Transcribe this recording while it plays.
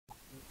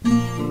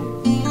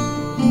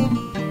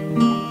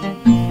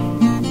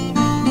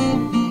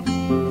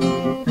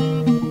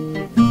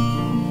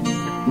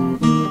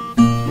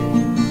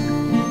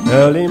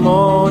Early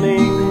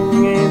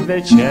morning in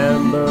the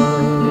chamber,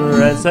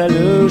 and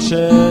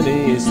solution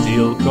is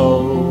still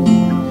cold,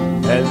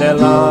 and the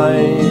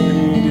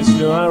light is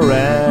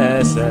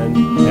fluorescent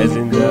as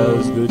in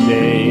those good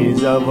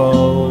days of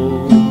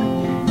old.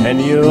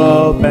 And you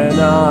open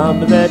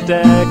up the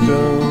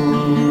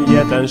Tectum,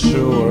 yet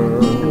unsure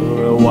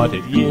what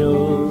it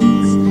yields,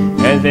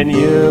 and the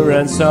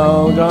neurons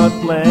all got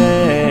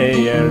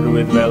layered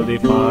with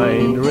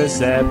well-defined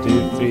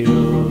receptive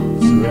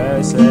fields,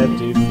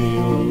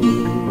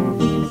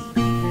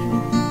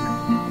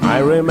 I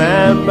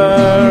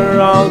remember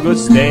all good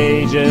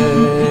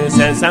stages,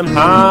 and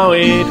somehow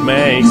it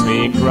makes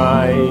me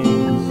cry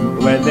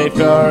when they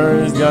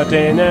first got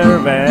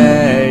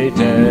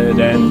innervated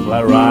and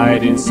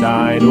fluoride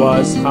inside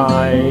was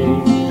high.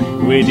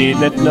 We did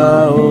not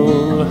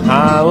know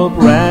how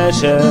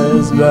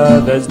precious were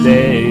those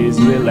days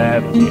we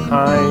left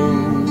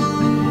behind,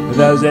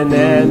 those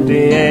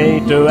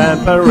NNDA to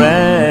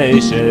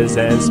amperations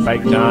and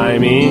spike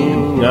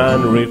timing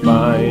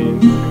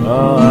unrefined,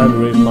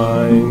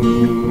 unrefined.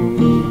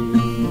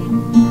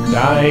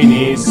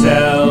 Tiny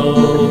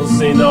cells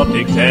in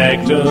optic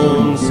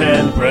tectums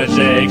and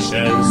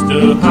projections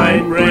to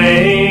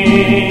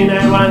hindbrain.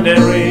 I wonder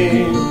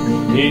if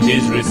it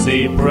is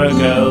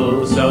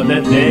reciprocal so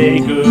that they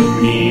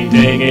could meet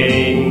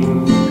again.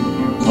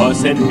 Oh,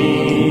 send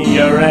me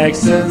your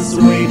accent,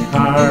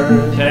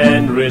 sweetheart,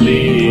 and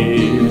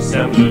release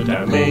some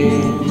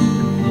glutamate.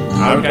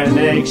 Our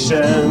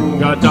connection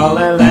got all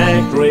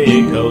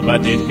electrical,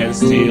 but it can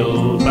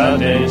still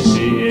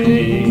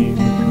potentiate.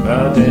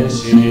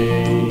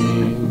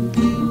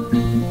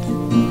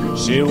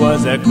 She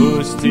was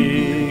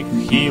acoustic,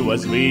 he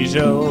was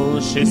visual.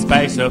 She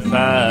spiked so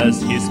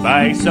fast, he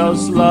spiked so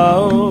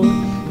slow,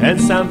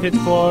 and some feed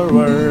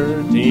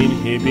forward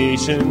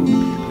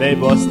inhibition they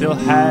both still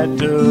had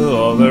to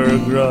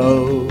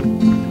overgrow.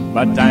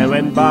 But time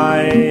went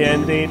by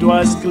and it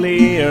was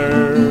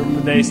clear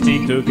they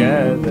stick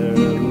together,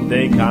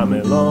 they come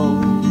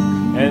along,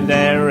 and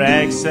their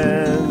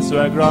accents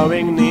were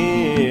growing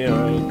near,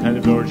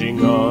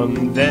 converging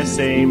on the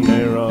same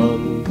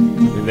neuron,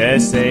 the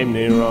same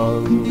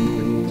neuron.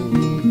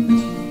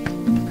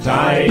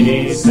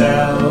 Tiny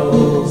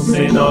cells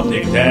in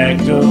optic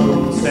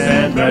tectums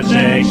and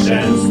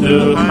projections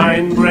to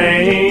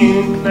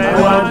hindbrain.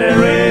 I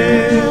wonder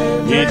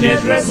if it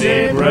is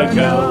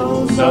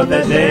reciprocal so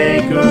that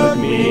they could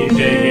meet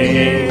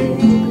again.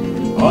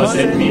 Oh,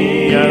 send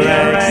me your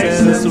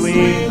accent,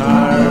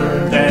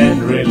 sweetheart,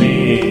 and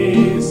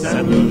release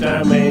some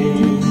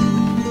glutamate.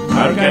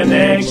 Our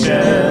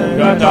connection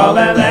got all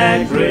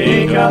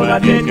electrical,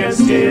 but it can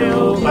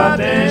still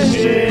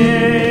potentiate.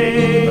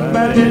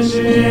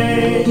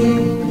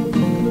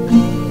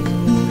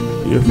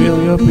 You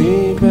fill your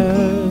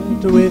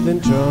pipette with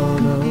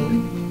internal,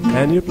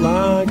 and you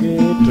plug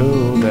it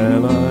to the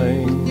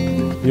line.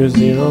 You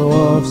zero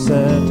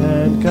offset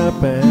and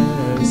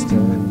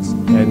capacitance,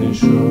 and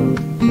ensure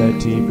the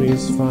tip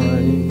is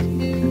fine.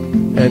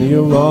 And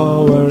you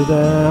lower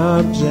the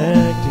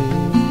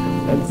objective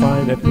and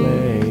find a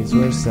place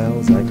where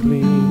cells are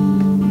clean.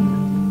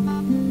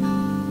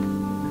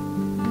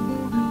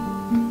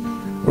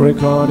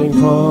 Recording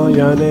for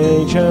your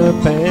Nature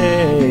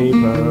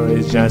paper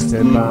is just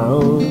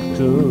about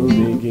to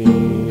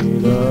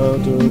begin,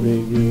 to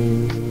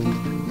begin.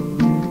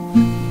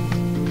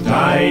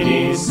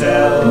 Tiny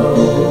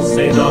cells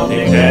in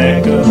optic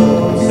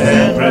tectums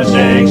and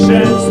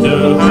projections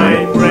to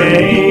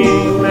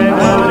hindbrain. I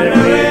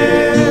wonder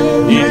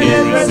if it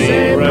is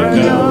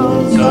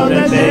reciprocal so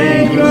that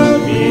they could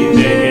meet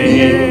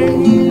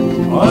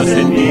again. Oh,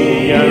 send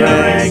me your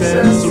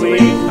accent,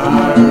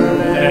 sweetheart,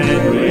 and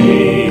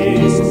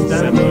release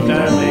some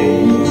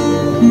glutamate.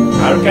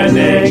 Our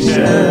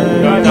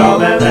connection got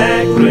all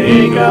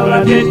electrical,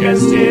 but it can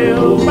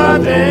still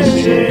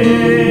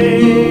potentiate.